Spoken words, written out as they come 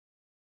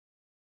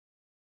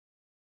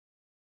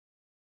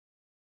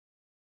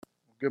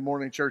Good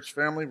morning, church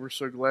family. We're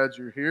so glad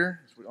you're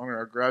here. As we honor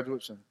our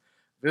graduates and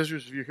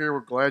visitors, if you're here, we're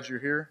glad you're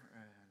here.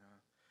 And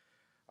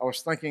I was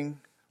thinking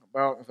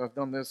about, if I've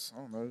done this, I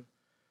don't know,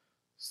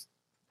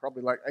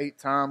 probably like 8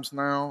 times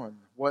now, and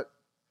what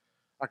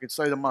I could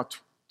say to my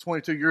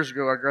 22 years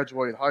ago, I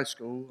graduated high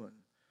school, and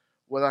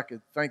what I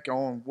could think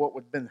on, what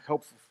would have been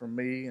helpful for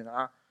me. And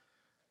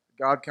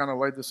God kind of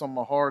laid this on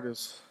my heart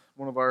as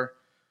one of our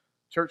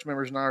church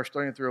members and I are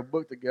studying through a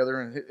book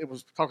together, and it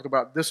was talking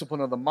about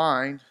discipline of the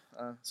mind.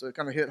 So it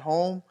kind of hit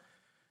home.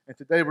 And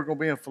today we're going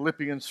to be in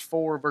Philippians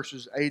 4,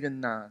 verses 8 and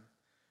 9.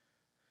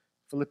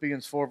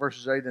 Philippians 4,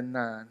 verses 8 and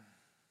 9.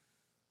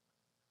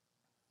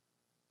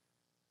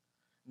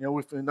 You know,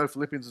 we know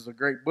Philippians is a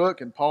great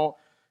book, and Paul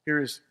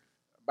here is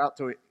about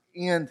to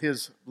end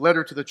his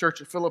letter to the church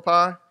at Philippi.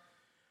 I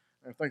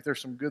think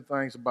there's some good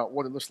things about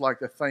what it looks like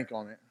to think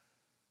on it.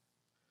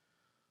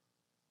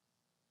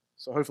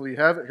 So hopefully you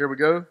have it. Here we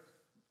go.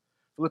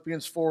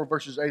 Philippians 4,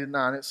 verses 8 and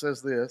 9, it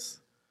says this: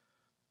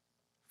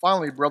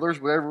 Finally,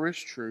 brothers, whatever is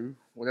true,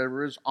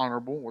 whatever is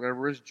honorable,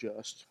 whatever is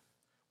just,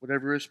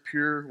 whatever is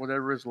pure,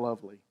 whatever is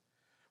lovely,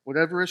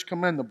 whatever is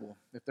commendable,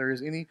 if there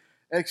is any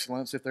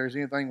excellence, if there is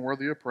anything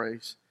worthy of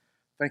praise,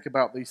 think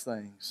about these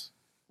things.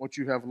 What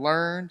you have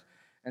learned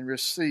and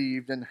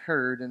received and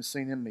heard and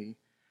seen in me,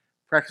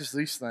 practice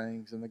these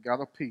things, and the God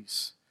of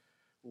peace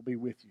will be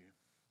with you.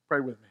 Pray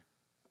with me.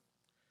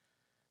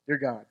 Dear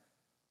God,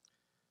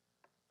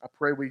 I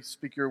pray we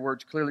speak your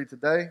words clearly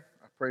today.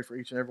 I pray for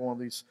each and every one of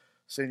these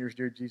seniors,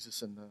 dear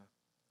Jesus, and the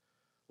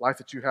life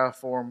that you have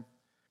for them.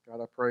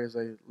 God, I pray as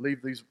they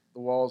leave the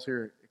walls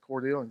here at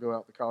Cordele and go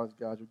out to college,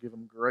 God, you'll give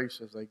them grace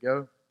as they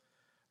go.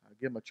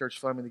 Give them a church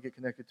family to get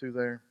connected to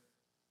there.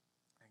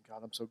 And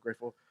God, I'm so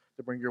grateful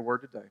to bring your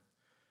word today.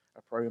 I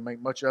pray we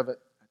make much of it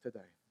today.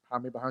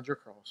 Hide me behind your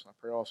cross. I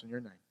pray also in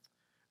your name.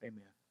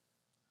 Amen.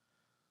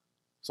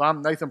 So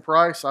I'm Nathan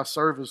Price. I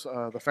serve as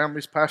the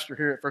family's pastor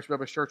here at First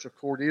Baptist Church of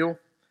Cordele.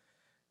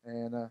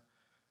 And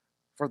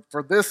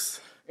for this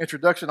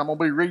introduction, I'm going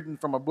to be reading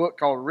from a book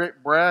called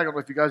Rick Bragg. I don't know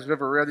if you guys have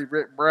ever read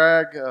Rick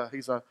Bragg.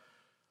 He's a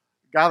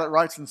guy that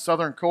writes in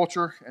Southern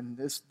culture. And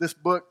this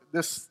book,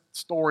 this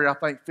story, I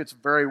think fits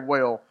very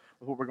well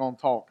with what we're going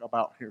to talk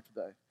about here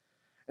today.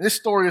 And this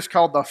story is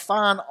called The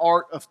Fine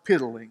Art of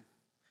Piddling.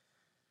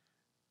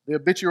 The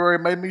obituary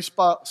made me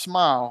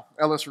smile.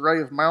 Ellis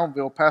Ray of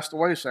Moundville passed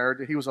away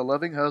Saturday. He was a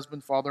loving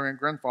husband, father, and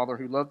grandfather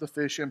who loved to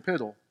fish and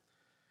piddle.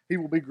 He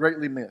will be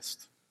greatly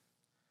missed.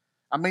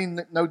 I mean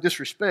no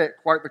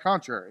disrespect, quite the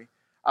contrary.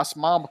 I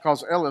smile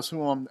because Ellis,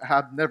 whom I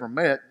have never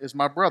met, is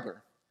my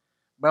brother,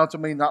 bound to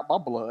me not by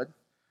blood,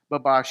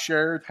 but by a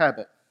shared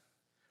habit.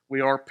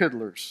 We are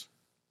piddlers,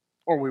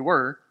 or we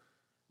were.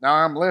 Now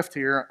I'm left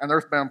here, an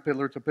earthbound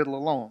piddler, to piddle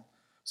alone.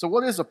 So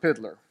what is a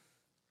piddler?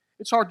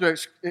 It's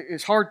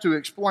hard to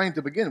explain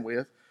to begin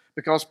with,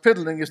 because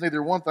piddling is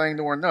neither one thing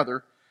nor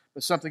another,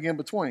 but something in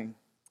between.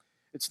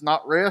 It's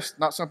not rest,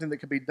 not something that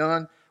can be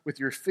done with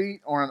your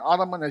feet or an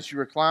ottoman as you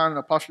recline in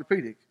a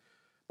posturepedic.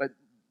 But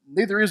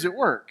neither is it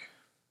work.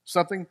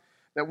 Something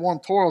that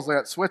one toils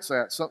at, sweats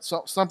at,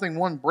 something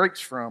one breaks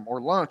from, or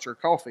lunch or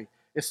coffee.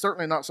 It's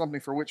certainly not something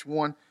for which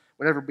one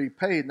would ever be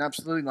paid, and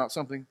absolutely not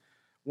something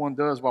one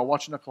does while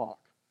watching a clock.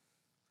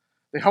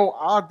 The whole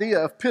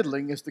idea of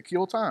piddling is to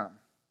kill time,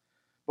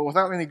 but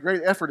without any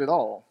great effort at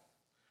all,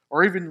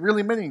 or even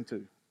really meaning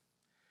to.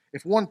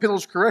 If one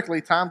piddles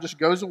correctly, time just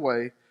goes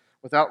away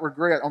without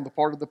regret on the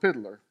part of the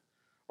piddler,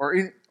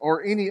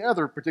 or any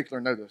other particular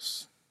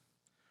notice.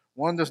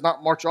 One does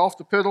not march off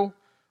to piddle,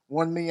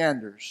 one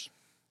meanders.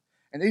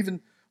 And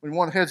even when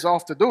one heads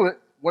off to do it,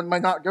 one may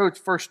not go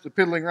first to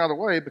piddling right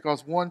away,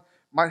 because one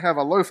might have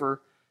a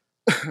loafer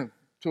to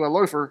a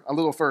loafer a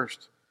little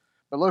first.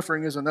 But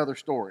loafering is another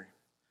story.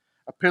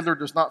 A piddler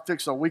does not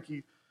fix a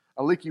leaky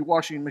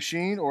washing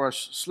machine, or a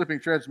slipping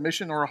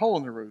transmission, or a hole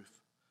in the roof.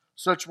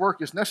 Such work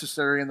is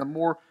necessary, and the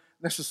more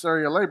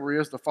necessary a labor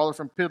is, the farther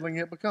from piddling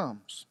it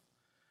becomes.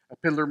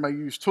 A piddler may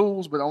use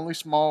tools, but only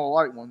small,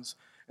 light ones,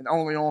 and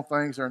only on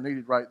things that are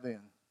needed right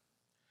then.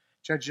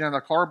 Changing out a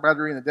car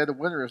battery in the dead of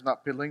winter is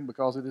not piddling,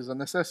 because it is a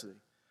necessity.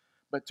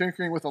 But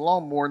tinkering with a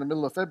lawnmower in the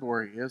middle of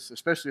February is,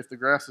 especially if the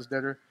grass is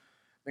deader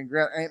than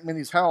Aunt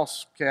Minnie's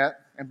house cat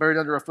and buried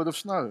under a foot of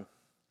snow.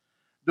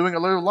 Doing a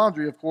load of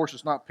laundry, of course,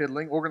 is not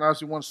piddling.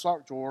 Organizing one's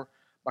sock drawer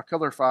by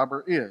color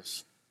fiber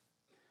is.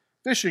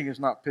 Fishing is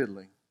not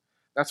piddling.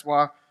 That's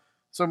why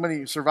so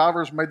many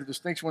survivors made the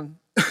distinction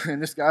in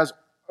this guy's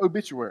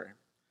obituary.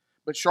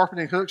 But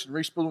sharpening hooks and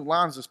respooling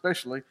lines,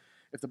 especially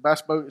if the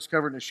bass boat is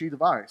covered in a sheet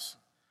of ice.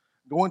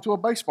 Going to a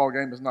baseball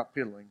game is not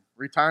piddling.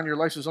 Retying your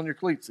laces on your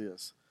cleats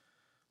is.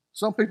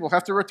 Some people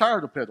have to retire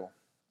to piddle.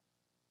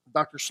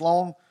 Dr.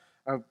 Sloan,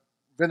 a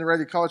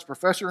venerated college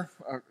professor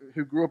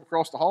who grew up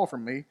across the hall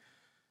from me,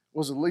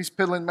 was the least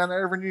piddling man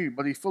I ever knew,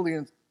 but he fully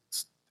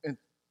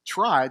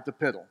tried to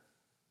piddle.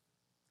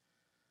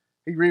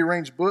 He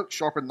rearranged books,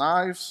 sharpened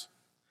knives,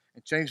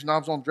 and changed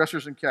knobs on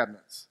dressers and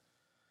cabinets.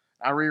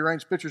 I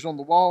rearrange pictures on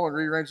the wall and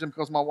rearrange them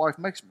because my wife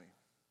makes me.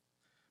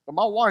 But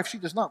my wife, she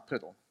does not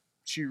piddle.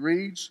 She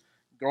reads,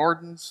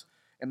 gardens,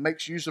 and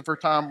makes use of her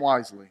time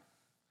wisely.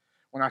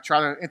 When I try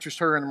to interest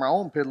her in my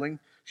own piddling,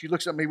 she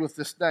looks at me with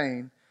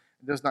disdain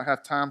and does not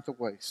have time to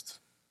waste.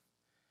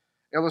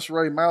 Ellis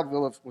Ray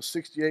Maldville was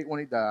 68 when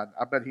he died.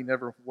 I bet he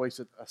never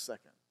wasted a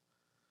second.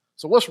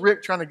 So what's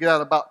Rick trying to get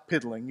out about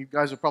piddling? You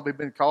guys have probably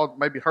been called,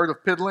 maybe heard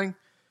of piddling,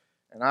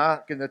 and I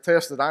can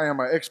attest that I am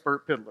an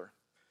expert piddler.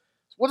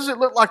 So what does it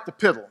look like to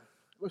piddle?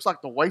 It looks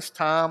like to waste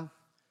time.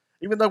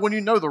 Even though when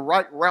you know the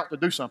right route to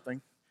do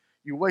something,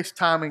 you waste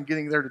time in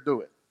getting there to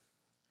do it.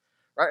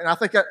 Right? And I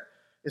think that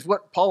is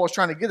what Paul was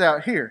trying to get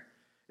out here.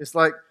 It's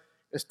like,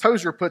 as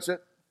Tozer puts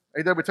it,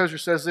 A.W. Tozer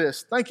says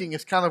this, thinking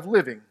is kind of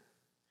living.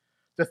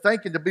 To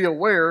think and to be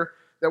aware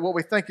that what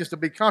we think is to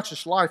be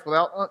conscious life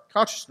without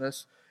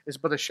consciousness is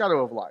but a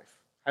shadow of life,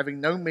 having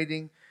no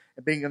meaning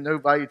and being of no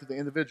value to the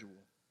individual.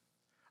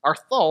 Our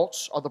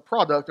thoughts are the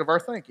product of our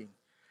thinking.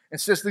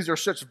 And since these are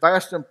such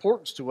vast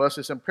importance to us,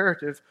 it's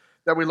imperative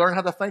that we learn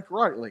how to think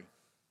rightly.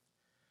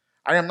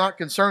 I am not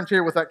concerned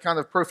here with that kind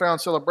of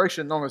profound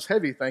celebration known as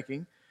heavy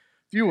thinking.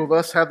 Few of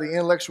us have the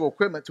intellectual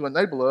equipment to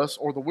enable us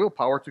or the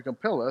willpower to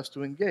compel us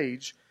to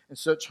engage in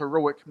such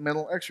heroic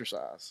mental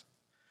exercise.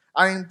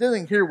 I am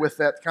dealing here with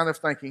that kind of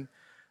thinking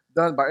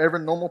done by every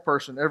normal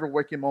person, every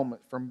waking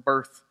moment from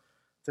birth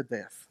to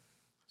death.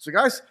 So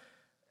guys,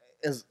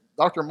 as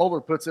Dr.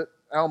 Moeller puts it,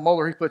 Al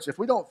Mohler, he puts it, if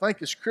we don't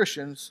think as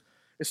Christians,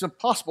 it's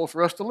impossible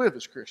for us to live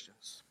as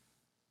Christians.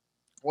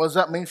 What does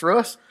that mean for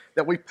us?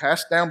 That we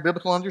pass down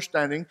biblical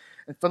understanding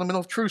and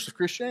fundamental truths of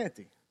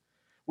Christianity.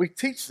 We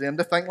teach them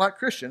to think like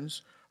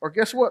Christians, or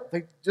guess what?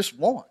 They just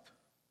won't.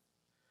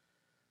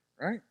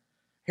 Right?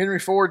 Henry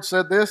Ford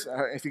said this,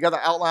 if you got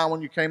the outline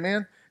when you came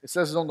in, it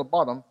says it on the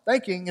bottom,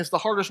 thinking is the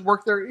hardest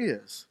work there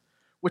is,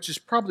 which is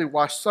probably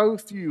why so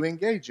few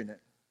engage in it.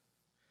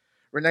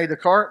 Rene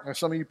Descartes, as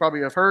some of you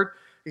probably have heard,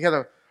 he had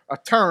a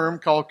term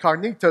called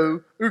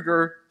cognito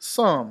ergo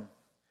sum.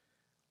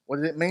 What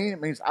did it mean? It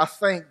means I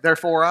think,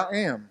 therefore I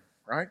am,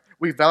 right?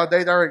 We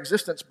validate our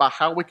existence by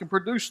how we can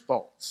produce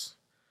thoughts.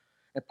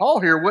 And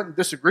Paul here wouldn't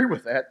disagree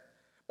with that,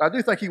 but I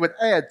do think he would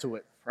add to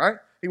it, right?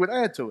 He would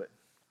add to it.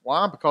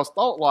 Why? Because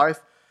thought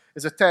life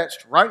is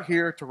attached right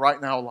here to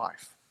right now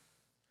life.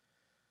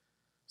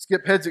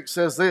 Skip Hedzik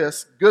says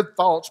this, good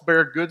thoughts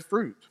bear good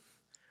fruit.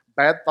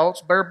 Bad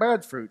thoughts bear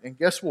bad fruit. And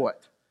guess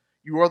what?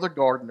 You are the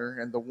gardener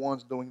and the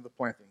ones doing the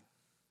planting.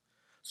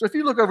 So if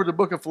you look over the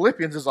book of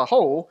Philippians as a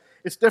whole,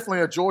 it's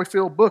definitely a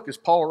joy-filled book as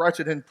Paul writes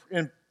it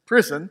in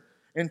prison,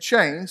 in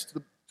chains,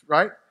 to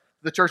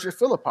the church at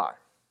Philippi.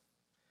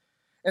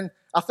 And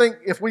I think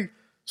if we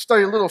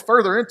study a little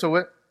further into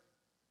it,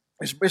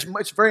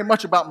 it's very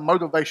much about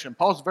motivation.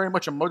 Paul's very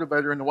much a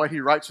motivator in the way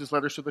he writes his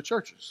letters to the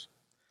churches.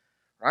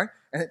 Right?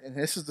 And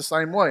this is the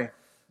same way.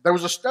 There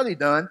was a study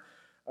done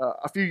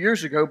a few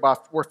years ago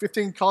where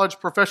 15 college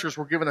professors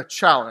were given a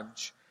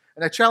challenge.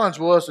 And the challenge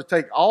was to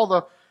take all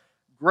the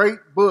great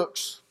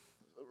books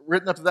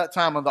written up to that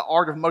time on the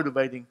art of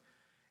motivating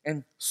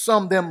and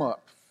sum them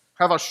up.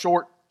 Have a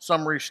short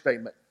summary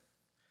statement.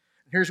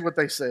 Here's what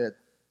they said.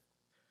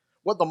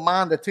 What the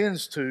mind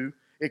attends to,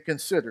 it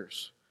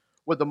considers.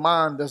 What the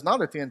mind does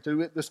not attend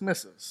to, it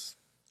dismisses.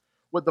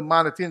 What the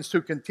mind attends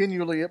to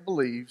continually, it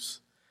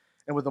believes.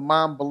 And what the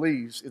mind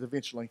believes, it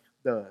eventually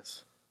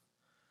does.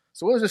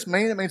 So what does this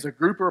mean? It means a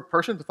group or a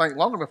person to think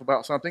long enough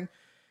about something,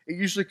 it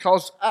usually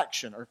causes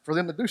action or for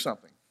them to do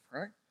something,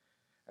 right?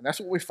 And that's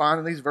what we find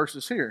in these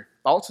verses here.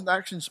 Thoughts and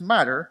actions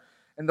matter,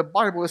 and the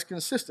Bible is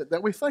consistent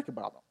that we think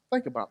about them.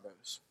 Think about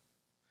those.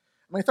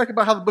 I mean, think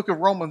about how the book of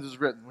Romans is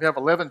written. We have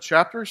 11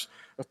 chapters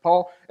of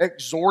Paul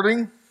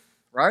exhorting,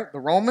 right, the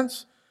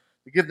Romans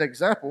to give an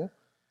example.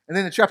 And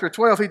then in chapter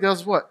 12, he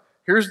does what?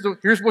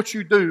 Here's what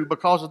you do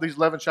because of these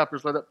 11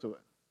 chapters led up to it.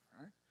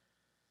 Right?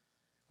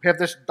 We have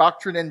this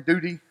doctrine and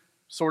duty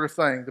sort of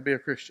thing to be a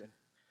Christian.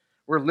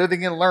 We're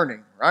living and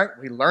learning, right?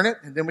 We learn it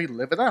and then we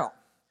live it out.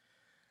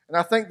 And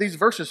I think these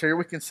verses here,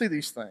 we can see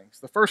these things.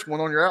 The first one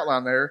on your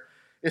outline there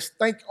is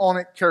think on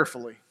it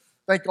carefully.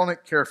 Think on it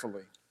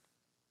carefully.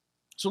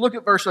 So look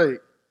at verse 8.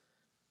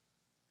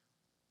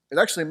 It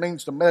actually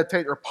means to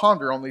meditate or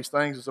ponder on these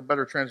things. Is a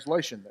better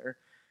translation there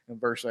in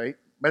verse 8.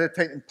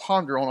 Meditate and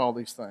ponder on all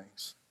these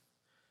things.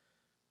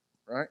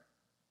 Right?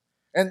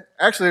 And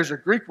actually there's a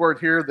Greek word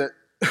here that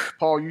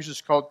Paul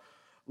uses called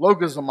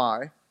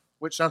logizomai,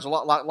 which sounds a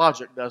lot like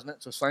logic, doesn't it?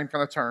 It's the same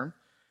kind of term.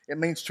 It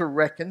means to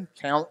reckon,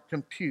 count,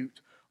 compute,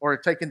 or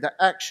to take into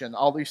action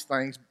all these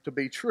things to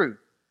be true.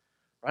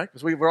 Right?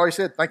 Because we've already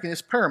said thinking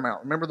is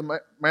paramount. Remember the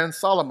man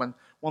Solomon,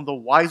 one of the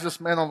wisest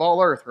men of all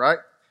earth, right?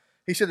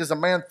 He said, as a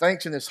man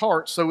thinks in his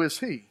heart, so is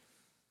he.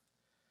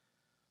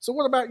 So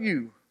what about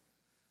you?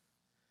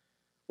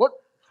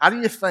 How do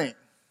you think?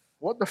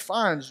 What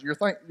defines your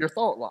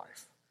thought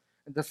life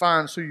and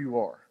defines who you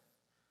are?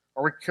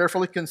 Are we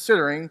carefully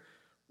considering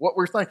what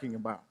we're thinking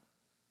about?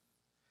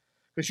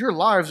 Because your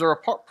lives are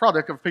a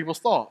product of people's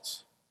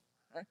thoughts.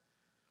 Right?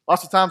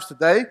 Lots of times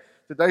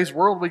today's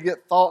world, we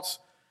get thoughts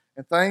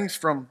and things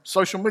from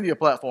social media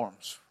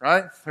platforms,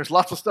 right? There's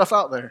lots of stuff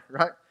out there,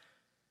 right?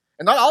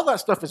 And not all that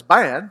stuff is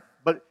bad,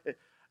 but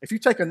if you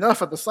take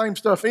enough of the same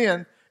stuff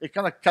in, it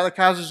kind of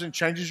catechizes and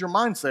changes your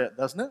mindset,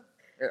 doesn't it?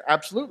 It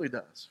absolutely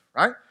does,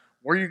 right?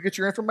 Where do you get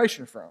your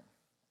information from?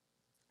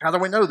 How do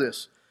we know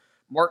this?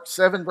 Mark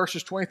 7,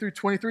 verses 20 through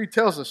 23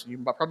 tells us, you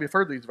probably have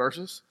heard these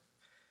verses,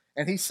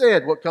 and he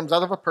said, what comes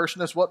out of a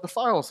person is what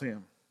defiles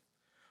him.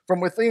 From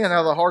within, out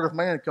of the heart of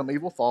man come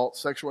evil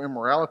thoughts, sexual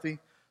immorality,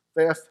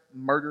 theft,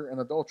 murder, and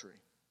adultery,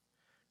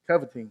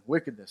 coveting,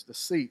 wickedness,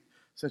 deceit,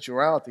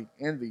 sensuality,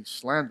 envy,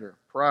 slander,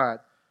 pride,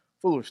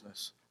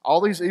 foolishness.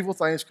 All these evil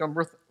things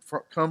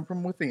come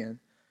from within,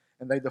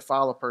 and they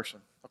defile a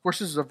person. Of course,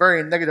 this is a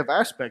very negative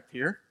aspect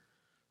here,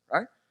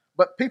 right?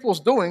 But people's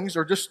doings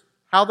are just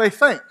how they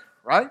think,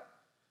 right?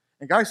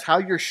 And guys, how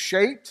you're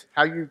shaped,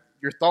 how your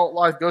thought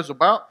life goes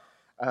about,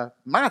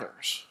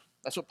 matters.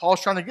 That's what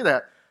Paul's trying to get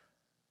at.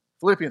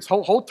 Philippians,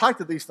 hold tight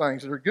to these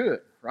things that are good,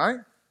 right?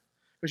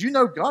 Because you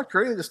know God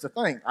created us to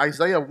think.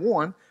 Isaiah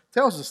 1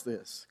 tells us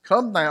this.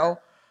 Come now,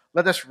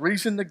 let us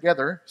reason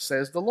together,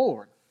 says the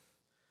Lord.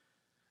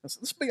 And so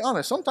let's be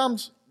honest.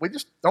 Sometimes we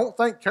just don't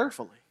think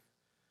carefully.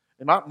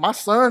 And my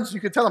sons, you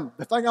can tell them,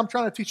 the thing I'm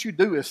trying to teach you to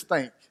do is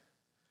think.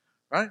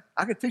 Right?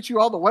 I can teach you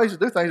all the ways to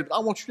do things, but I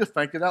want you to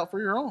think it out for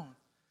your own.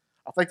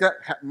 I think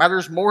that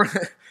matters more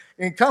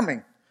in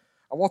coming.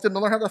 I want them to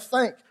learn how to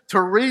think,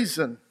 to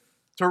reason,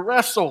 to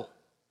wrestle.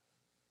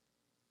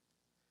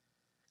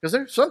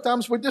 Because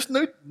sometimes we just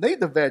need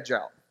to veg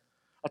out.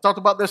 I talked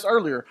about this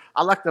earlier.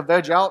 I like to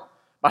veg out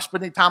by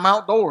spending time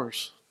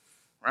outdoors,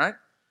 right?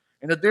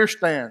 In a deer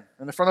stand,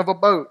 in the front of a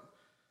boat.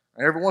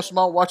 And every once in a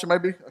while, watching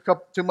maybe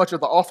too much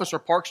of The Office or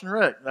Parks and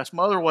Rec. That's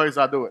my other ways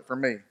I do it for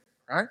me,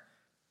 right?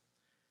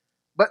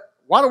 But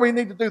why do we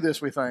need to do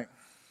this, we think?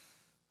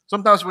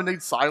 Sometimes we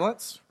need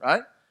silence,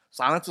 right?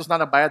 Silence is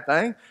not a bad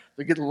thing.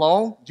 To get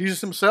along, Jesus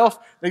himself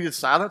needed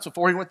silence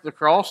before he went to the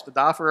cross to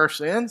die for our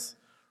sins,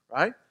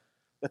 right?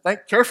 To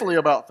think carefully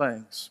about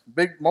things,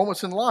 big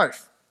moments in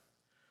life.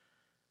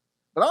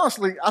 But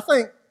honestly, I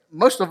think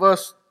most of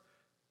us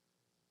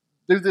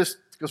do this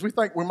because we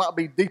think we might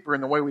be deeper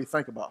in the way we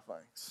think about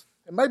things.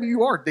 And maybe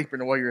you are deeper in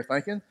the way you're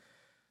thinking.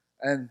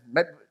 And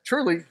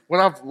truly, what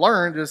I've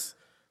learned is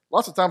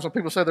lots of times when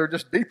people say they're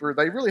just deeper,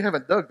 they really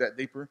haven't dug that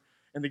deeper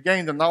and to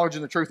gain the knowledge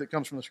and the truth that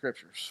comes from the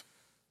Scriptures.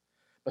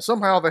 But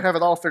somehow they have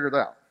it all figured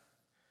out.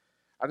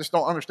 I just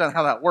don't understand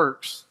how that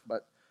works,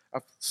 but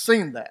I've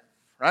seen that,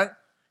 right?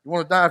 You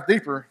want to dive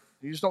deeper,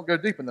 you just don't go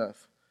deep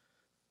enough.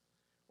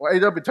 Well,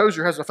 A.W.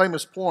 Tozer has a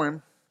famous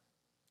poem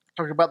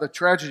talking about the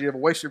tragedy of a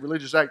wasted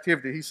religious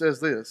activity. He says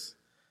this,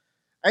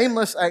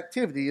 aimless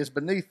activity is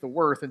beneath the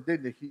worth and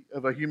dignity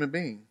of a human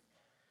being.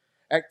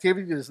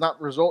 Activity that does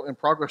not result in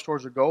progress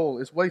towards a goal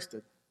is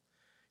wasted.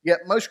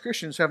 Yet most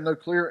Christians have no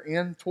clear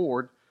end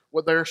toward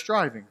what they are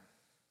striving.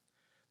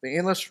 The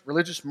endless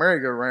religious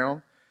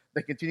merry-go-round,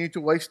 they continue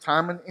to waste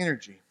time and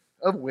energy,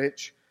 of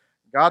which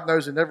God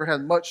knows they never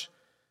had much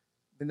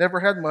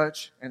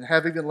and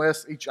have even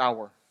less each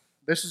hour.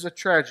 This is a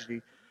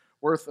tragedy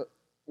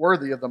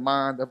worthy of the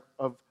mind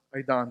of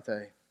a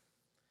Dante.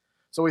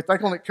 So we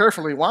think on it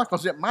carefully. Why?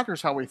 Because it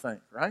matters how we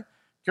think, right?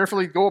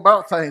 Carefully go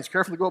about things.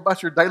 Carefully go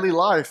about your daily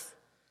life,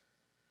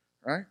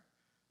 right?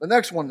 The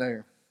next one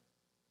there.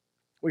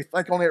 We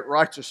think on it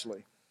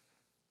righteously.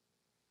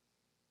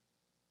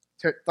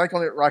 Think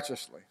on it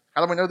righteously.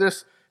 How do we know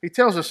this? He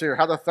tells us here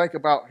how to think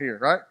about here,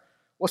 right?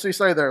 What's he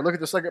say there? Look at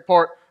the second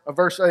part of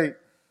verse 8.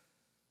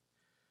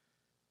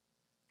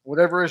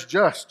 Whatever is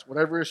just,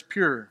 whatever is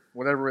pure,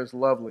 whatever is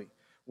lovely,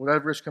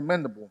 whatever is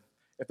commendable,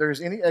 if there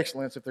is any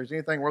excellence, if there's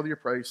anything worthy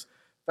of praise,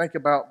 think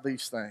about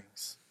these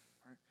things.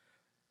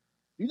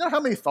 You know how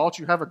many thoughts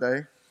you have a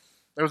day?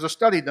 There was a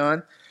study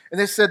done, and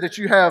it said that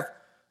you have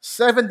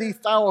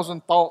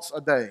 70,000 thoughts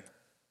a day.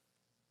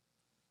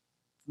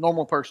 A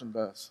normal person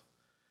does.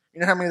 You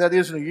know how many that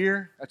is in a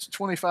year? That's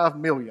 25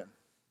 million.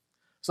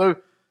 So,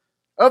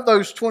 of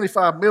those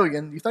 25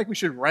 million, you think we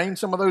should rein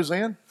some of those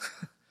in?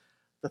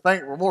 To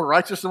think we're more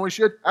righteous than we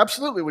should?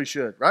 Absolutely we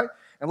should, right?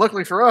 And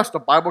luckily for us, the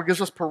Bible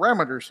gives us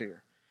parameters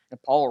here.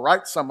 And Paul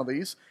writes some of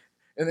these,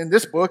 and in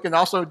this book and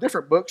also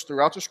different books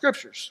throughout the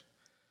Scriptures.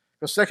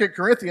 Because 2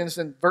 Corinthians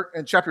in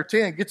chapter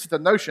 10 gets at the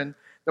notion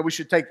that we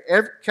should take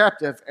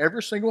captive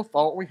every single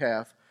thought we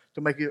have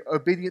to make it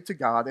obedient to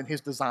God and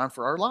His design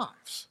for our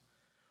lives.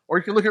 Or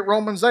you can look at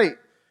Romans 8.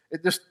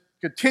 It just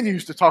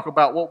continues to talk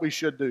about what we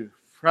should do,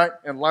 right,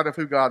 in light of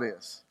who God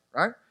is,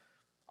 right?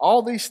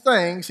 All these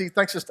things He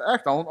thinks us to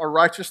act on are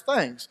righteous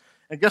things.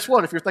 And guess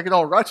what? If you're thinking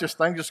on righteous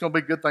things, it's going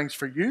to be good things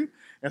for you, and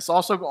it's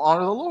also going to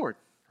honor the Lord,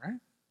 right?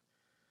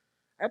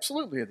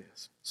 Absolutely it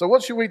is. So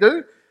what should we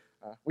do?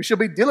 We should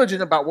be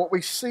diligent about what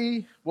we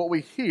see, what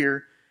we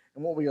hear,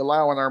 and what we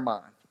allow in our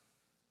mind.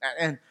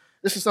 And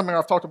this is something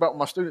I've talked about with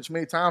my students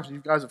many times, and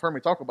you guys have heard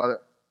me talk about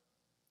it.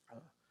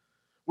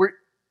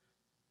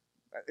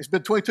 It's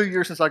been 22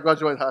 years since I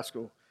graduated high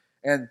school.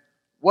 And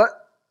what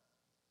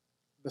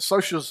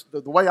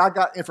the way I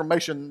got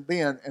information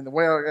then and the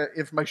way I get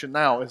information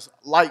now is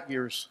light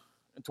years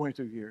in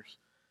 22 years.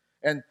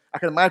 And I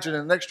can imagine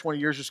in the next 20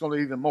 years it's going to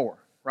be even more,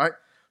 right?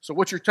 So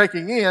what you're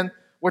taking in,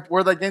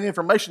 where they gain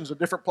information is a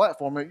different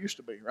platform than it used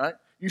to be, right?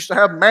 You used to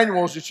have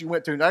manuals that you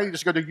went to. Now you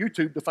just go to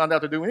YouTube to find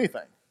out to do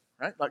anything,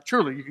 right? Like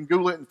truly, you can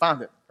Google it and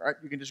find it, right?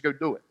 You can just go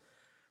do it,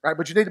 right?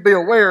 But you need to be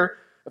aware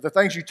that the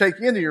things you take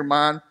into your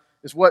mind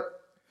is what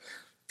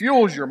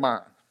fuels your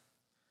mind,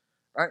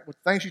 right? The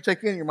things you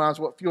take into your mind is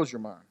what fuels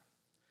your mind.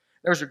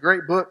 There's a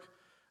great book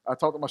I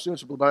talked to my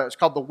students about it. It's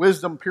called The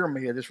Wisdom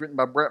Pyramid. It's written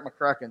by Brett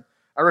McCracken.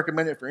 I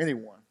recommend it for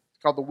anyone.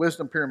 It's called The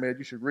Wisdom Pyramid.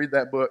 You should read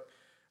that book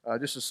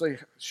just to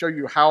show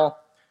you how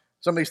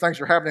some of these things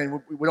are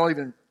happening. We don't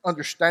even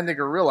understand it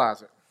or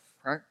realize it,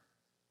 right?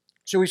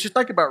 So we should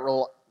think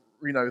about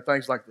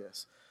things like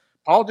this.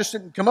 Paul just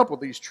didn't come up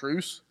with these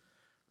truths,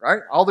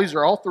 right? All these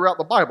are all throughout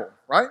the Bible,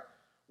 right?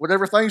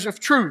 Whatever things are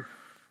true,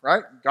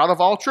 right? God of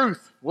all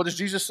truth. What does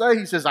Jesus say?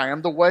 He says, I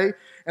am the way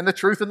and the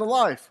truth and the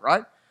life,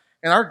 right?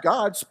 And our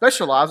God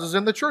specializes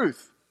in the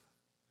truth.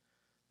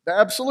 The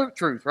absolute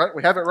truth, right?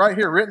 We have it right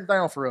here written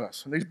down for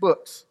us in these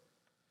books,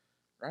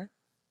 right?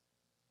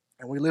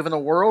 And we live in a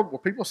world where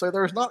people say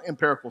there is not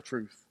empirical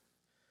truth.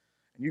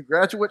 And you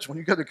graduates, when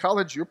you go to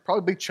college, you'll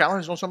probably be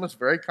challenged on some of this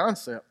very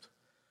concept.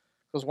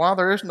 Because while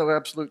there is no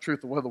absolute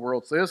truth of what the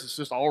world says, it's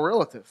just all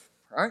relative,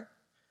 right?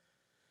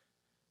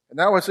 And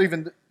now it's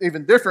even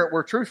different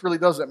where truth really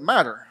doesn't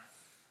matter,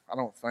 I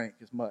don't think,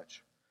 as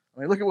much. I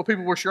mean, look at what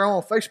people were sharing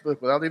on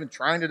Facebook without even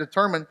trying to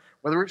determine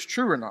whether it's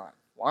true or not.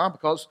 Why?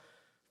 Because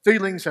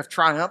feelings have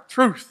triumphed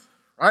truth,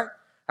 right?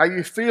 How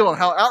you feel and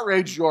how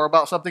outraged you are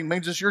about something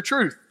means it's your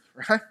truth,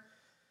 right?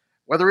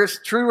 Whether it's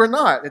true or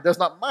not, it does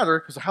not matter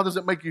because how does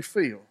it make you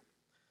feel,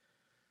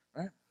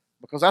 right?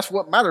 Because that's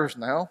what matters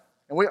now,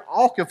 and we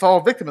all can fall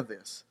victim of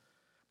this.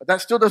 But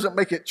that still doesn't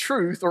make it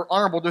truth or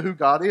honorable to who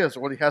God is or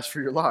what He has for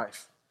your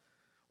life.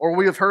 Or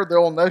we have heard the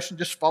old notion,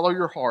 just follow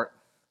your heart.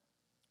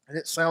 And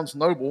it sounds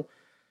noble,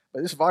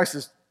 but this advice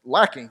is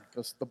lacking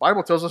because the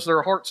Bible tells us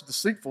their heart's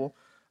deceitful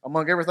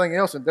among everything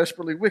else and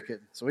desperately wicked.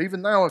 So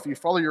even now, if you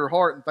follow your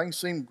heart and things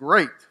seem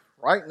great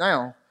right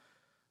now,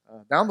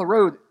 down the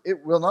road,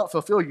 it will not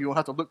fulfill you. You'll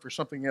have to look for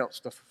something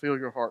else to fulfill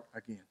your heart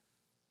again.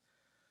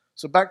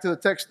 So back to the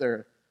text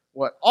there.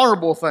 What?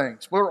 Honorable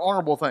things. What are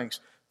honorable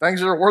things?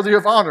 Things that are worthy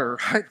of honor,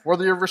 right?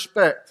 Worthy of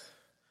respect.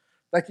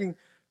 Thinking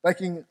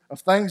of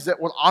things that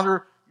would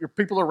honor your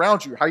people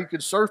around you, how you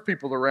could serve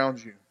people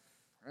around you,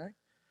 right?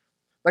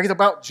 Thinking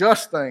about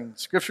just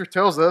things. Scripture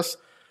tells us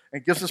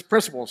and gives us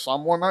principles.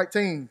 Psalm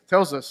 119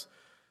 tells us,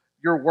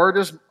 your word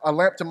is a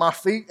lamp to my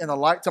feet and a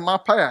light to my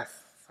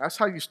path. That's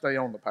how you stay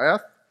on the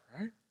path,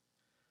 right?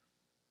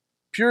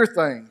 Pure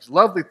things,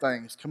 lovely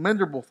things,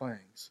 commendable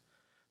things.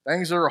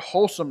 Things that are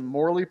wholesome,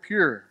 morally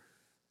pure.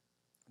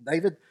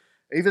 David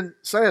even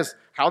says,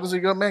 how does a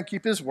good man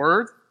keep his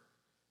word?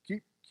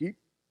 Keep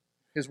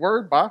his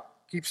word by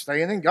keep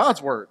staying in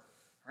God's word,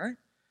 right?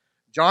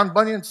 John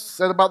Bunyan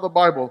said about the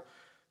Bible,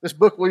 this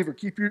book will either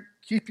keep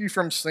you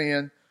from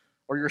sin,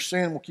 or your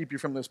sin will keep you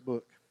from this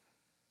book.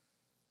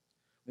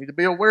 We need to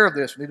be aware of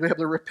this. We need to be able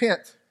to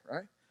repent,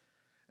 right?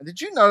 And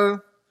did you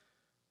know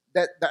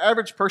that the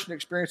average person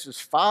experiences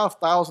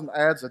 5,000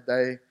 ads a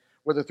day,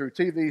 whether through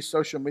TV,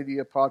 social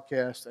media,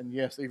 podcasts, and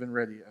yes, even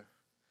radio?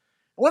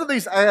 What do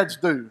these ads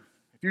do?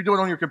 If you do it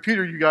on your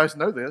computer, you guys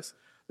know this.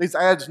 These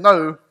ads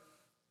know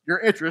your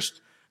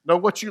interest, know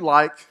what you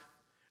like,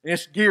 and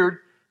it's geared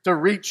to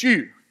reach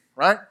you,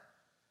 right?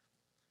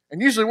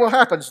 And usually what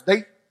happens,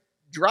 they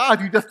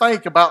drive you to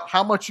think about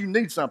how much you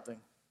need something,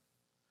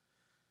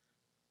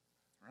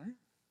 right?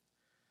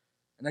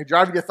 And they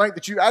drive you to think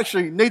that you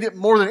actually need it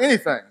more than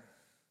anything.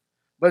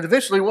 But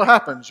eventually what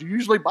happens? You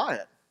usually buy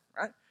it,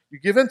 right? You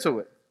give into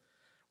it.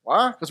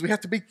 Why? Because we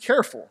have to be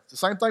careful. It's the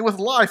same thing with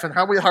life and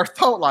our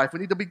thought life. We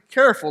need to be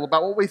careful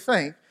about what we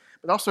think,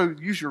 but also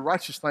use your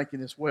righteous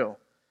thinking as well.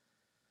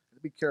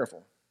 Be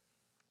careful.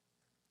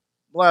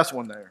 The last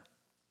one there.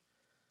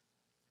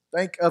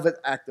 Think of it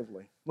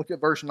actively. Look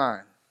at verse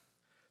 9.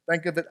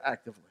 Think of it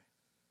actively.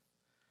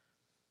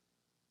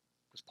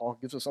 Because Paul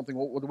gives us something.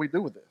 What do we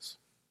do with this?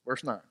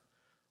 Verse 9.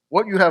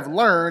 What you have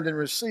learned and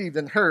received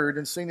and heard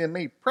and seen in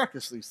me,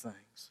 practice these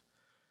things,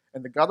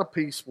 and the God of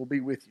peace will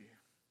be with you.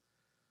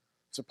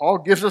 So Paul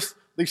gives us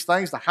these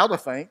things to how to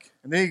think,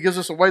 and then he gives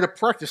us a way to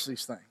practice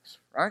these things,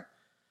 right?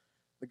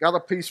 The God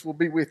of peace will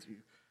be with you.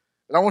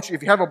 And I want you,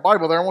 if you have a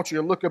Bible there, I want you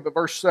to look up at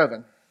verse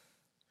 7.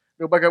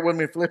 Go back up with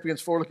me in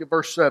Philippians 4, look at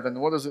verse 7.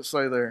 What does it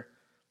say there?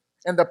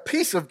 And the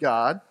peace of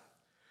God,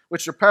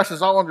 which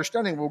surpasses all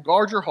understanding, will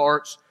guard your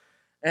hearts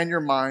and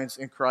your minds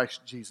in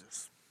Christ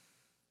Jesus.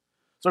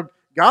 So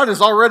God is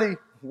already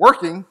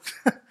working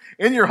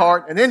in your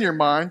heart and in your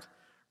mind,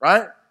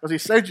 right? Because He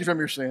saved you from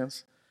your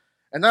sins.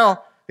 And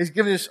now He's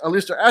given us a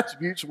list of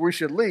attributes where we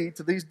should lead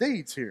to these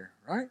deeds here,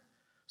 right?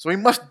 So we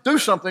must do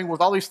something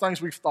with all these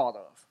things we've thought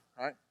of,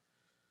 right?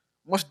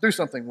 We must do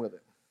something with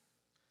it.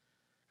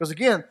 Because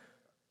again,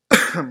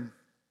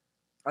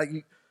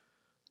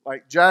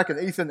 like Jack and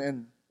Ethan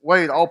and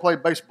Wade all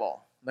played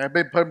baseball. They've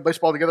been playing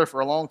baseball together for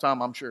a long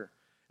time, I'm sure.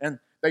 And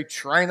they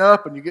train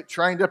up, and you get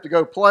trained up to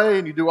go play,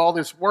 and you do all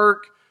this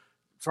work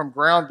from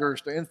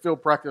grounders to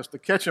infield practice to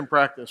catching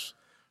practice,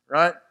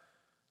 right?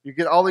 You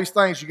get all these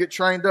things, you get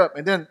trained up.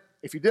 And then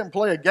if you didn't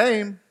play a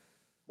game,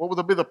 what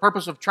would be the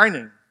purpose of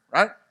training,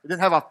 right? You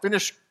didn't have a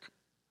finished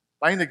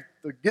thing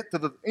to get to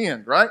the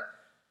end, right?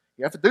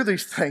 You have to do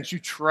these things. You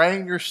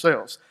train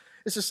yourselves.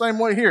 It's the same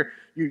way here.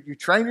 You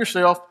train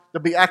yourself to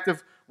be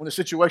active when the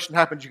situation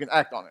happens, you can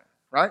act on it,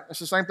 right? It's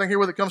the same thing here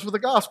when it comes with the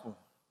gospel.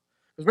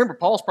 Because remember,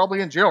 Paul's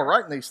probably in jail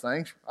writing these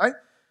things, right?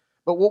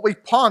 But what we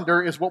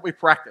ponder is what we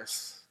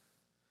practice.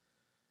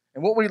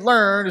 And what we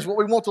learn is what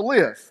we want to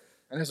live.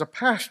 And as a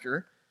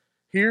pastor,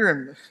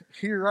 here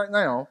right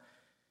now,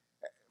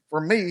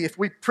 for me, if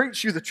we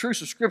preach you the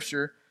truths of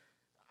Scripture,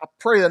 I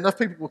pray that enough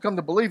people will come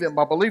to believe it, and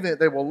by believing it,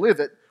 they will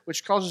live it,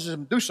 which causes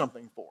them to do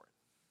something for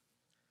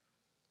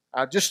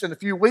it. Just in a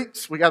few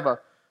weeks, we have a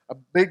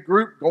big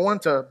group going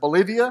to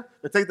Bolivia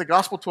to take the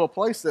gospel to a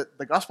place that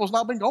the gospel has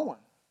not been going.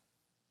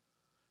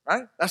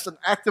 Right? That's an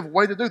active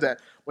way to do that.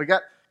 We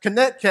got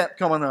Connect Camp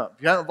coming up.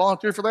 If you haven't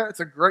volunteered for that, it's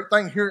a great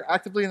thing here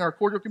actively in our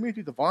cordial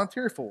community to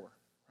volunteer for.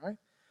 Right?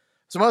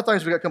 Some other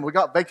things we got coming. We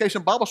got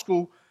Vacation Bible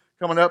School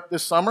coming up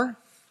this summer.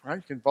 Right?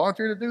 You can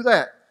volunteer to do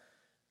that.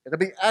 And to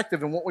be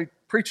active in what we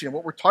preach and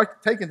what we're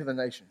taking to the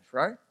nations.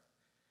 Right?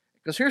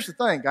 Because here's the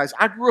thing, guys.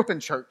 I grew up in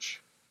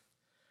church.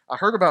 I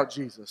heard about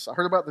Jesus. I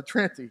heard about the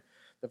Trinity,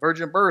 the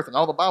virgin birth, and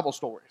all the Bible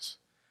stories.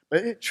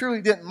 But it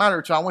truly didn't matter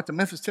until I went to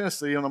Memphis,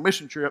 Tennessee on a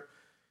mission trip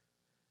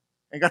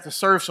and got to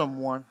serve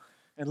someone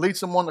and lead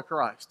someone to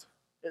Christ.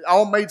 It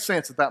all made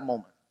sense at that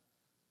moment.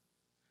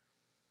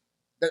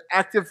 That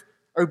active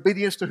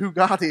obedience to who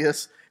God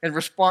is in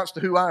response to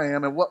who I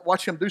am and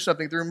watch Him do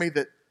something through me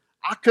that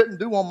I couldn't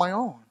do on my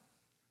own.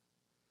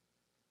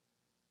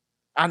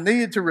 I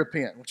needed to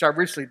repent, which I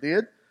recently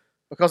did,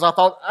 because I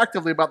thought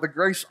actively about the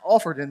grace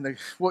offered and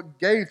what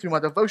gave through my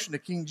devotion to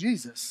King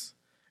Jesus.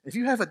 If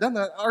you haven't done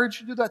that, I urge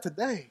you to do that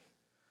today.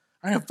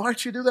 I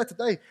invite you to do that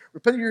today.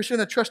 Repent of your sin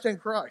and trust in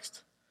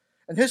Christ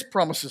and His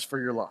promises for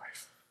your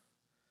life.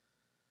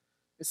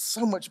 It's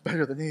so much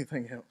better than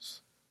anything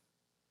else.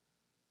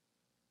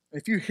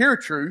 If you hear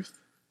truth,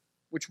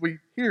 which we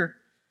hear,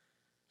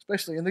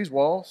 especially in these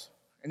walls,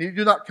 and you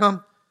do not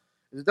come,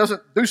 it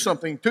doesn't do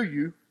something to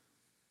you,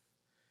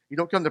 you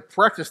don't come to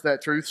practice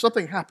that truth,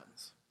 something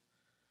happens.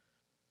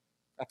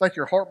 I think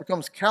your heart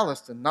becomes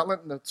calloused and not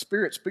letting the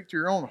Spirit speak to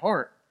your own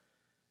heart.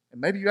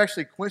 And maybe you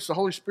actually quench the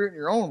Holy Spirit in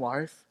your own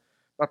life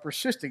by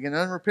persisting in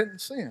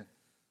unrepentant sin.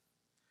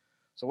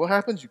 So what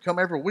happens? You come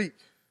every week.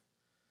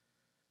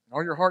 And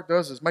all your heart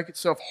does is make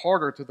itself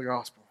harder to the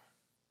gospel.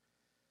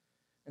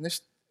 And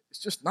it's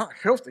just not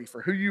healthy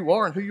for who you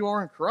are and who you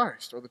are in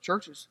Christ or the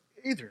churches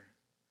either.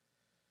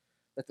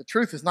 That the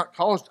truth has not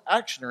caused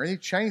action or any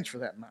change for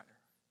that matter.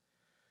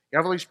 You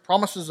have all these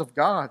promises of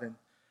God and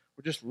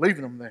we're just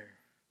leaving them there.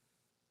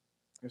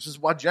 This is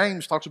why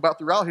James talks about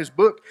throughout his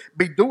book,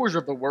 be doers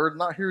of the word,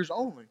 not hearers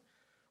only.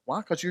 Why?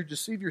 Because you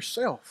deceive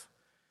yourself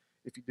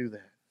if you do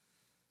that.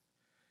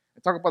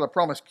 And talk about a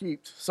promise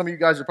kept. Some of you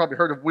guys have probably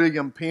heard of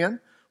William Penn.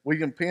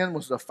 William Penn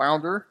was the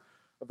founder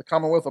of the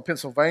Commonwealth of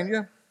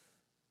Pennsylvania.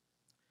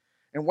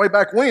 And way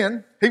back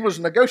when, he was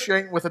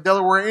negotiating with the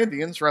Delaware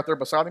Indians right there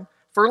beside him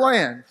for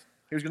land.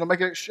 He was going to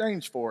make an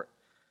exchange for it.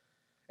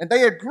 And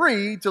they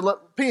agreed to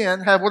let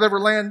Penn have whatever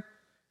land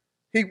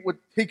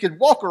he could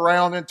walk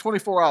around in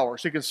 24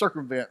 hours. He could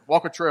circumvent,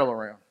 walk a trail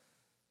around.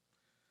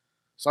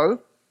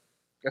 So,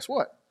 guess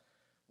what?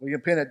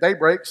 William Penn at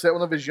daybreak sent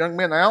one of his young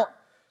men out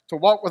to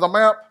walk with a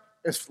map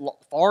as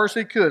far as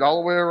he could,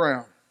 all the way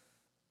around.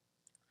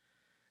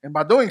 And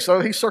by doing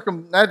so, he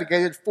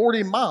circumnavigated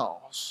 40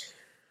 miles.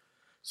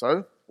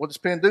 So, what does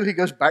Penn do? He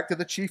goes back to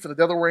the chief of the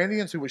Delaware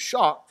Indians, who was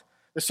shocked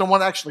that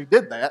someone actually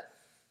did that.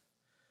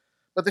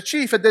 But the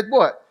chief had did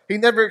what? He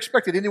never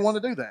expected anyone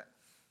to do that.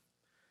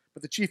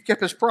 But the chief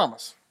kept his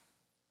promise.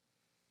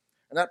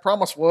 And that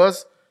promise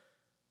was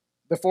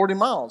the 40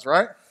 miles,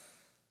 right?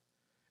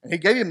 And he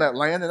gave him that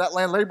land, and that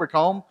land later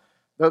became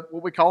what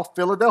we call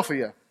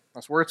Philadelphia.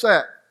 That's where it's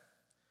at.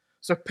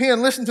 So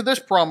Penn listened to this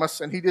promise,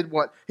 and he did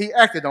what? He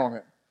acted on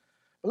it.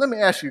 But let me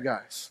ask you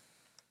guys.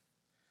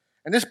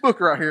 In this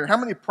book right here, how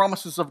many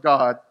promises of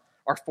God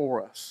are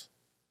for us?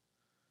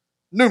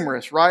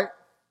 Numerous, right?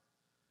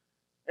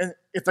 And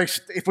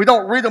if we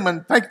don't read them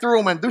and think through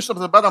them and do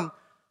something about them,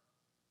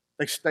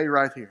 they stay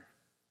right here.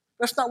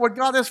 That's not what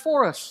God has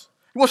for us.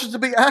 He wants us to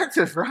be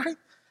active, right?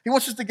 He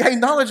wants us to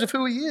gain knowledge of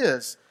who He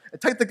is and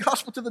take the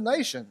gospel to the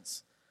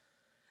nations.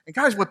 And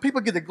guys, when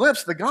people get a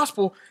glimpse of the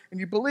gospel and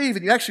you believe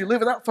and you actually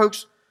live it out,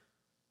 folks,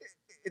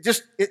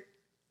 it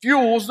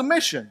fuels the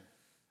mission,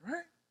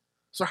 right?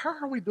 So how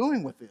are we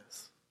doing with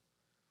this?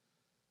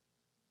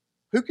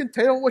 Who can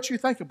tell what you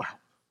think about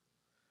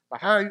by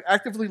how you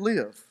actively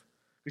live?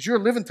 Because you're a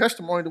living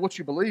testimony to what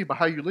you believe by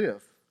how you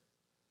live.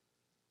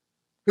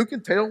 Who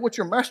can tell what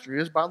your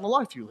mastery is by the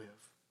life you live?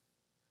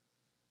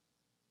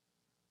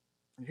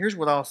 And here's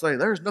what I'll say.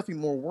 There is nothing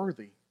more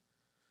worthy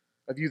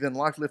of you than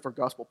life lived for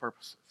gospel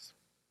purposes.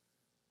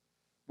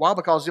 Why?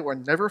 Because it will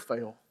never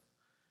fail.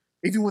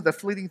 Even when the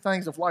fleeting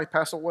things of life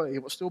pass away,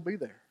 it will still be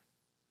there.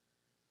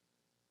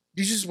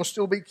 Jesus will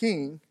still be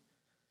king,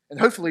 and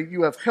hopefully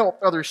you have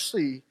helped others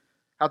see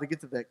how to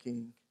get to that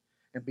king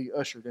and be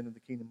ushered into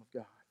the kingdom of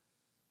God.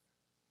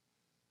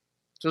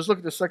 So let's look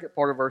at the second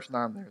part of verse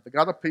 9 there. The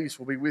God of peace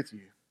will be with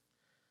you.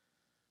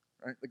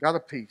 right? The God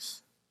of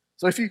peace.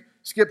 So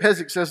Skip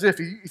Hezek says, if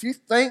you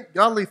think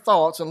godly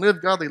thoughts and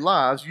live godly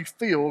lives, you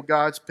feel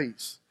God's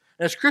peace.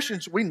 And as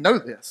Christians, we know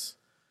this.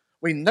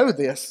 We know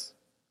this.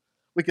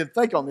 We can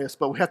think on this,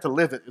 but we have to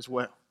live it as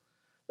well.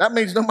 That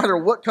means no matter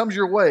what comes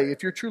your way,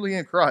 if you're truly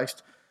in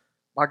Christ,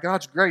 by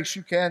God's grace,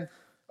 you can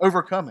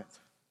overcome it.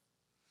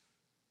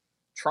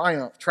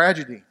 Triumph,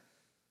 tragedy,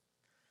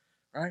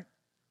 right?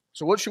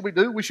 So what should we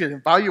do? We should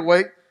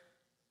evaluate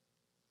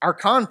our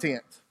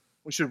content.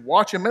 We should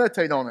watch and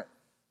meditate on it.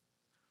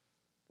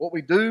 What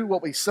we do,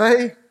 what we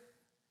say,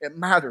 it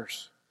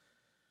matters.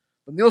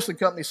 The Nielsen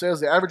Company says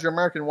the average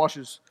American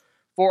watches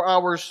 4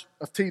 hours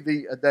of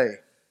TV a day.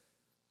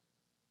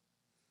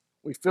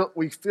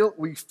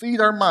 We feed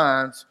our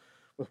minds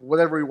with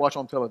whatever we watch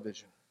on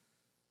television.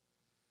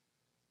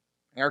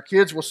 And our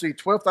kids will see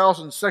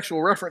 12,000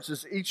 sexual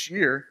references each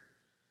year,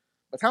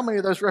 but how many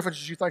of those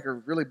references you think are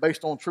really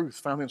based on truth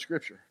found in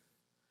Scripture?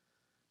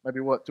 Maybe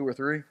 2 or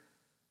 3?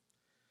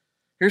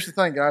 Here's the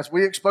thing, guys.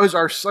 We expose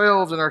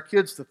ourselves and our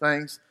kids to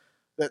things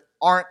that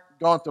aren't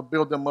going to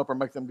build them up or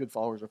make them good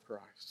followers of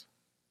Christ.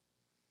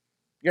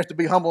 You have to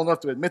be humble enough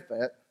to admit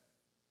that.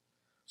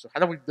 So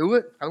how do we do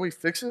it? How do we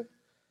fix it?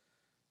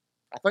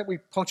 I think we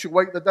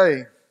punctuate the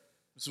day.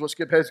 This is what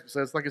Skip Hezek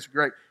says. I think it's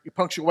great. You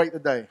punctuate the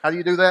day. How do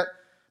you do that?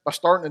 By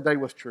starting the day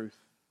with truth.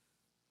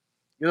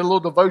 Get a little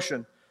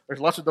devotion. There's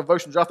lots of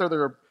devotions out there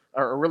that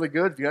are really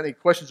good. If you have any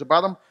questions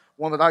about them,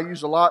 one that I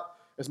use a lot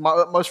is My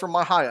Utmost from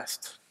My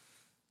Highest.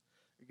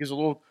 It gives a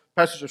little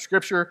passage of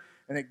Scripture,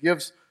 and it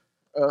gives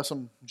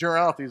some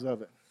generalities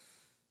of it.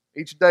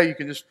 Each day you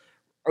can just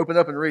open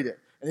up and read it.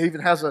 And it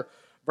even has a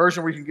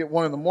version where you can get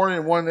one in the morning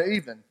and one in the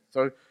evening.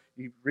 So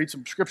you read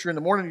some Scripture in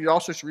the morning, you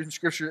also should read some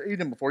Scripture in the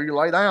evening before you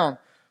lay down.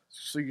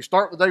 So you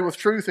start the day with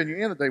truth and you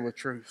end the day with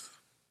truth.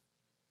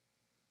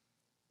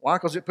 Why?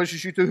 Because it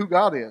pushes you to who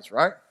God is,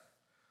 right?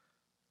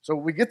 So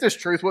we get this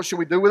truth. What should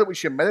we do with it? We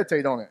should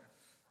meditate on it,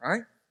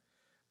 right?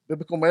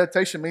 Biblical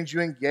meditation means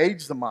you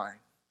engage the mind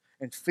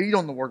and feed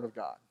on the Word of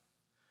God.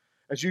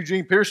 As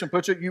Eugene Peterson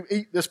puts it, you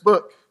eat this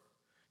book.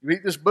 You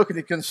eat this book and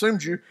it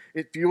consumes you.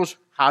 It fuels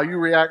how you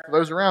react to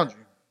those around you.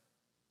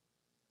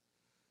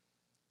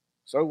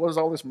 So what does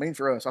all this mean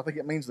for us? I think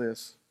it means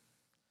this.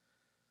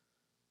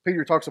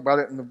 Peter talks about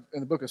it in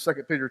the book of 2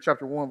 Peter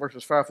chapter 1,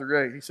 verses 5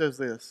 through 8. He says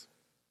this: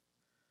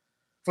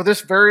 "For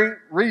this very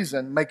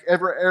reason, make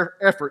every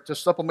effort to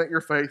supplement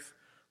your faith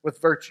with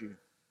virtue,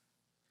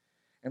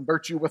 and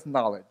virtue with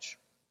knowledge,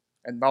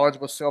 and knowledge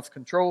with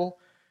self-control,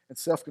 and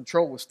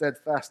self-control with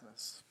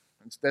steadfastness,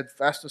 and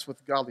steadfastness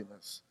with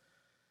godliness,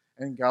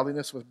 and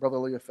godliness with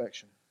brotherly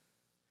affection,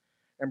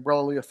 and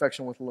brotherly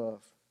affection with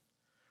love.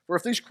 For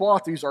if these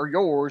qualities are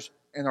yours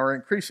and are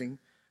increasing,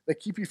 they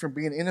keep you from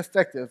being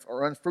ineffective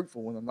or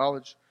unfruitful in the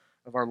knowledge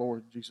of our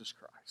Lord Jesus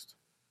Christ."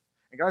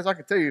 And guys, I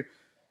can tell you,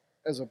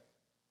 as a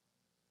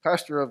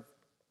pastor of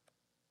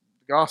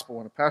the gospel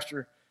and a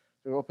pastor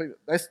to all people,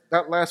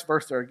 that last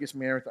verse there gets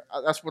me everything.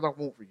 That's what I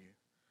want for you.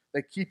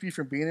 They keep you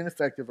from being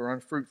ineffective or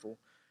unfruitful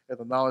in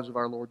the knowledge of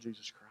our Lord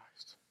Jesus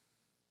Christ.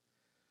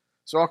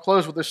 So I'll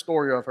close with this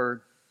story I've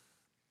heard.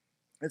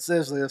 It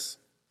says this.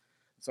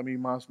 Some of you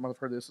might have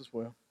heard this as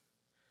well.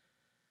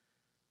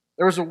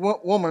 There was a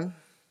woman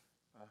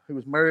who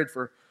was married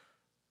for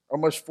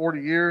almost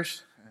 40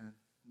 years and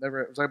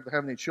never was able to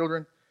have any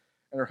children,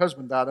 and her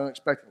husband died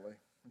unexpectedly.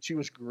 And she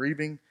was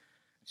grieving, and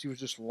she was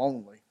just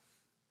lonely.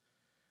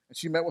 And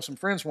she met with some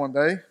friends one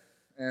day,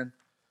 and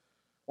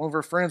one of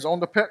her friends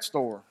owned a pet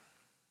store.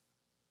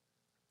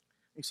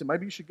 He said,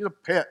 "Maybe you should get a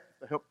pet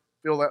to help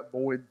fill that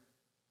void."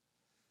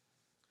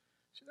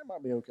 She said, "That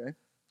might be okay."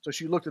 So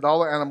she looked at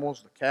all the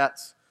animals, the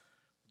cats,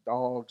 the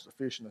dogs, the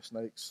fish, and the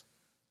snakes.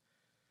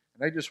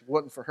 And they just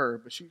wasn't for her.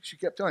 But she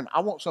kept telling him, "I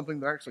want something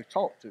to actually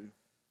talk to."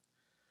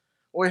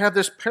 Well, we have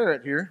this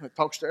parrot here that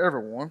talks to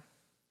everyone.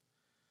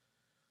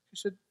 She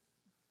said,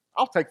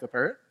 "I'll take the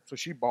parrot." So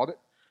she bought it.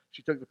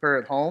 She took the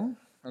parrot home.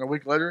 And a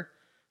week later,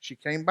 she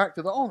came back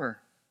to the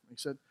owner. He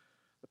said,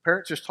 "The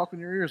parrot's just talking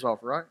your ears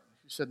off, right?"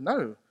 She said,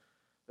 "No.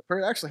 The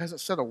parrot actually hasn't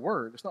said a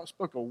word. It's not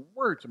spoke a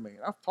word to me.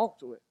 I've talked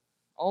to it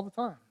all the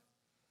time."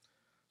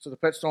 So the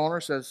pet store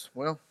owner says,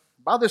 "Well,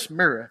 buy this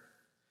mirror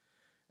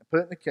and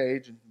put it in the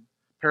cage. And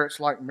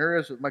parrots like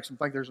mirrors. It makes them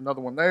think there's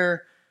another one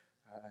there.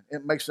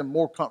 It makes them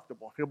more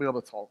comfortable. He'll be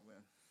able to talk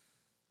then."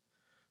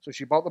 So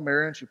she bought the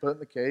mirror and she put it in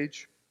the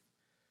cage.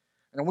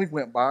 And a week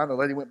went by and the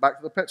lady went back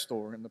to the pet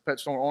store. And the pet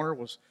store owner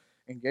was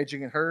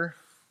engaging in her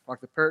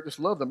like the parrot just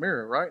loved the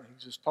mirror, right?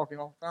 He's just talking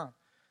all the time.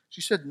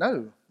 She said,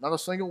 "No, not a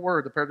single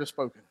word the parrot has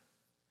spoken.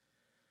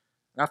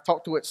 And I've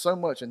talked to it so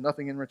much and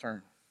nothing in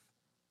return."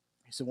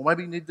 He said, "Well,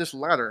 maybe you need this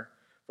ladder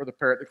for the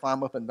parrot to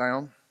climb up and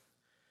down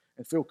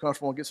and feel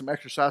comfortable and get some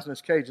exercise in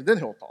his cage, and then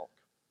he'll talk."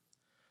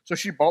 So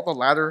she bought the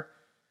ladder,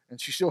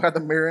 and she still had the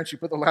mirror, and she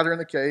put the ladder in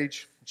the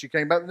cage, and she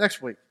came back the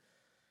next week.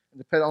 And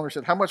the pet owner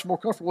said, "How much more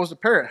comfortable was the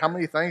parrot? How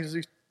many things has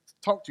he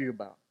talked to you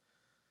about?"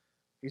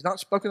 "He's not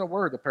spoken a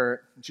word, the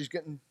parrot." And she's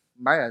getting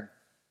mad.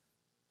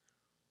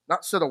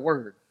 Not said a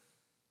word.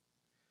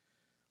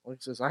 Well,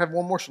 he says, "I have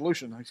one more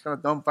solution." He's kind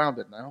of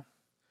dumbfounded now.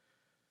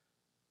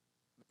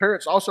 The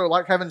Parrots also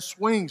like having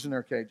swings in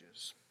their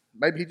cages.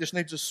 Maybe he just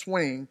needs a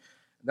swing,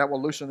 and that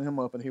will loosen him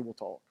up and he will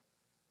talk.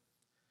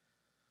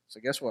 So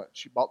guess what?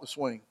 She bought the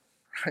swing,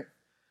 right?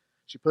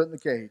 She put it in the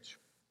cage.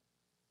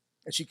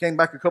 And she came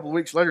back a couple of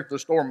weeks later to the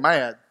store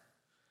mad.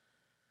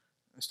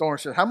 The store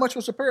said, "How much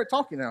was the parrot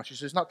talking now?" She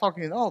says, "It's not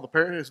talking at all. The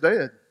parrot is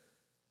dead."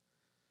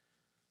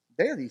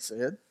 "Dead," he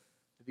said.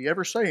 "Did he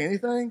ever say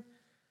anything?"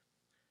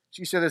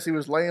 She said, as he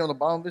was laying on the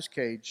bottom of his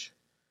cage,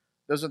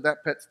 "Doesn't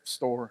that pet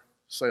store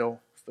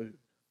sell food?"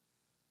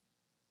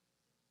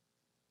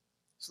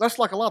 So that's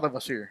like a lot of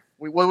us here.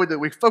 What do we do?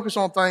 We focus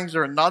on things that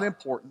are not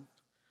important.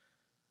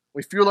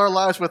 We fuel our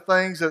lives with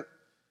things that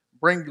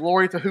bring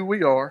glory to who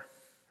we are,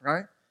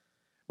 right?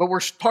 But we're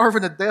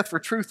starving to death for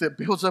truth that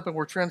builds up and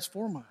will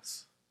transform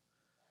us.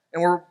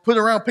 And we're put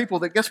around people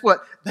that, guess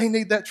what? They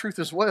need that truth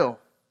as well.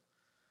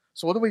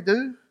 So what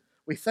do?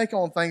 We think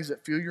on things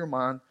that fuel your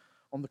mind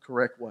on the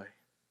correct way.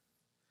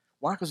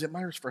 Why? Because it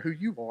matters for who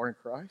you are in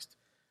Christ,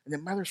 and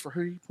it matters for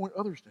who you point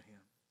others to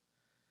Him.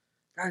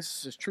 Guys,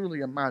 this is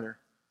truly a matter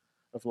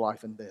of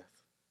life and death.